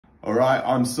All right,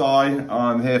 I'm Si,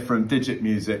 I'm here from Digit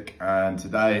Music, and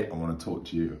today I want to talk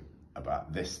to you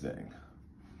about this thing.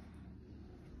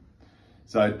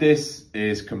 So this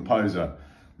is Composer.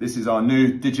 This is our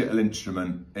new digital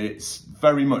instrument. It's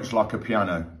very much like a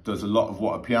piano, does a lot of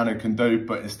what a piano can do,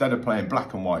 but instead of playing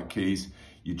black and white keys,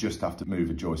 you just have to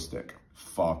move a joystick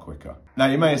far quicker. Now,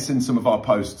 you may have seen some of our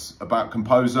posts about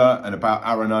Composer and about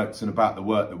arrow notes and about the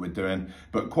work that we're doing,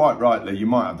 but quite rightly, you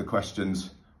might have the questions,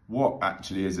 what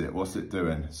actually is it? What's it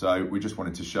doing? So we just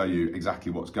wanted to show you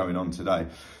exactly what's going on today.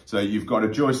 So you've got a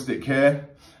joystick here,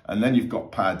 and then you've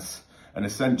got pads. And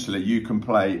essentially you can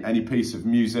play any piece of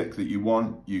music that you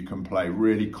want. You can play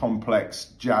really complex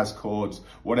jazz chords,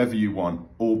 whatever you want,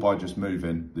 all by just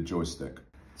moving the joystick.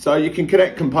 So you can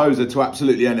connect Composer to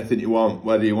absolutely anything you want,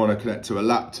 whether you want to connect to a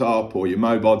laptop or your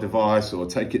mobile device or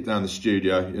take it down the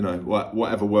studio, you know,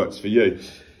 whatever works for you.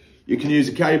 You can use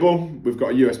a cable. We've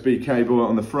got a USB cable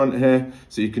on the front here,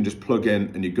 so you can just plug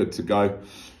in and you're good to go.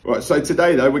 Right, so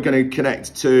today though, we're going to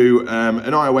connect to an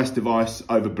iOS device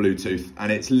over Bluetooth,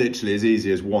 and it's literally as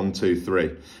easy as 1, 2,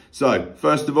 3. So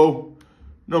first of all,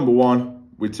 number one,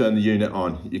 we turn the unit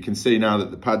on. You can see now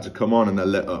that the pads have come on and they're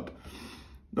lit up.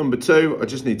 Number two, I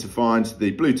just need to find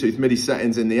the Bluetooth MIDI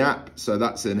settings in the app. So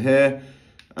that's in here.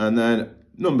 And then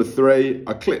number three,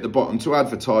 I click the button to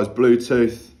advertise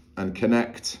Bluetooth and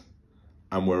connect,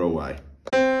 and we're away.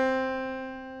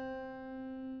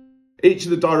 Each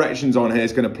of the directions on here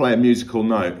is going to play a musical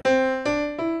note.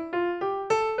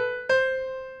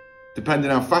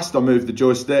 Depending how fast I move the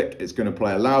joystick, it's going to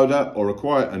play a louder or a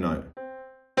quieter note.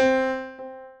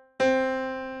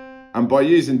 And by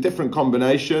using different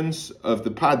combinations of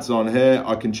the pads on here,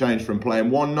 I can change from playing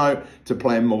one note to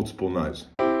playing multiple notes.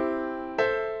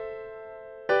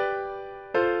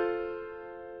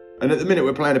 And at the minute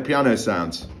we're playing a piano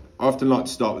sound. I often like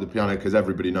to start with the piano because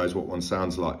everybody knows what one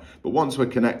sounds like. But once we're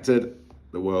connected,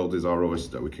 the world is our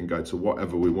oyster. We can go to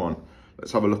whatever we want.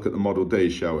 Let's have a look at the Model D,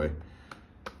 shall we?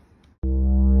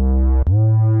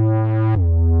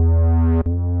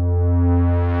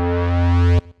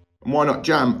 And why not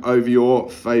jam over your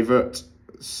favourite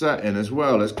setting as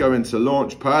well? Let's go into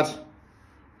Launchpad.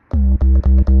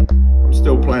 I'm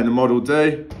still playing the Model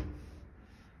D.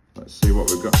 Let's see what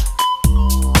we've got.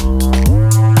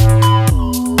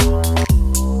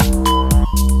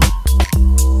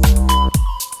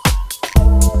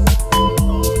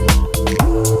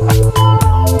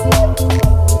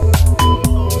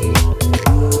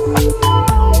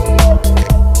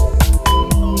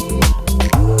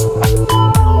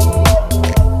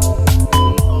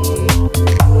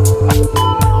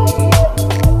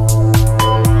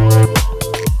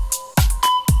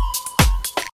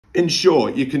 In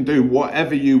short, you can do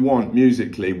whatever you want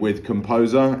musically with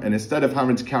Composer, and instead of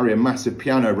having to carry a massive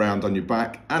piano around on your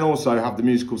back and also have the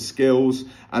musical skills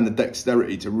and the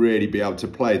dexterity to really be able to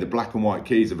play the black and white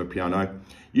keys of a piano,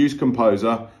 use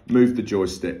Composer, move the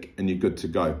joystick, and you're good to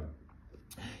go.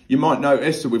 You might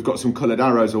notice that we've got some coloured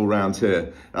arrows all around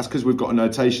here. That's because we've got a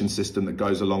notation system that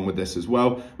goes along with this as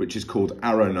well, which is called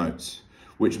arrow notes,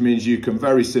 which means you can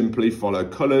very simply follow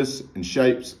colours and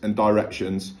shapes and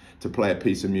directions to play a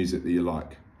piece of music that you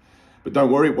like. But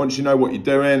don't worry, once you know what you're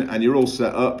doing and you're all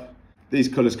set up, these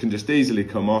colours can just easily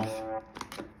come off,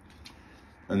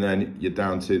 and then you're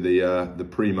down to the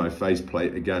primo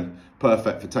faceplate again,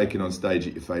 perfect for taking on stage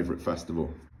at your favourite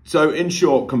festival. So in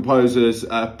short, Composer's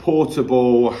a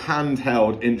portable,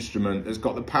 handheld instrument that's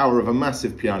got the power of a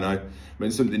massive piano, but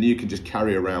it's something you can just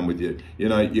carry around with you. You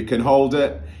know, you can hold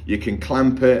it, you can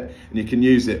clamp it, and you can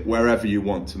use it wherever you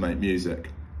want to make music.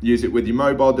 Use it with your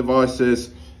mobile devices,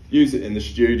 use it in the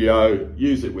studio,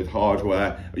 use it with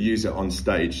hardware, or use it on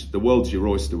stage. The world's your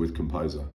oyster with Composer.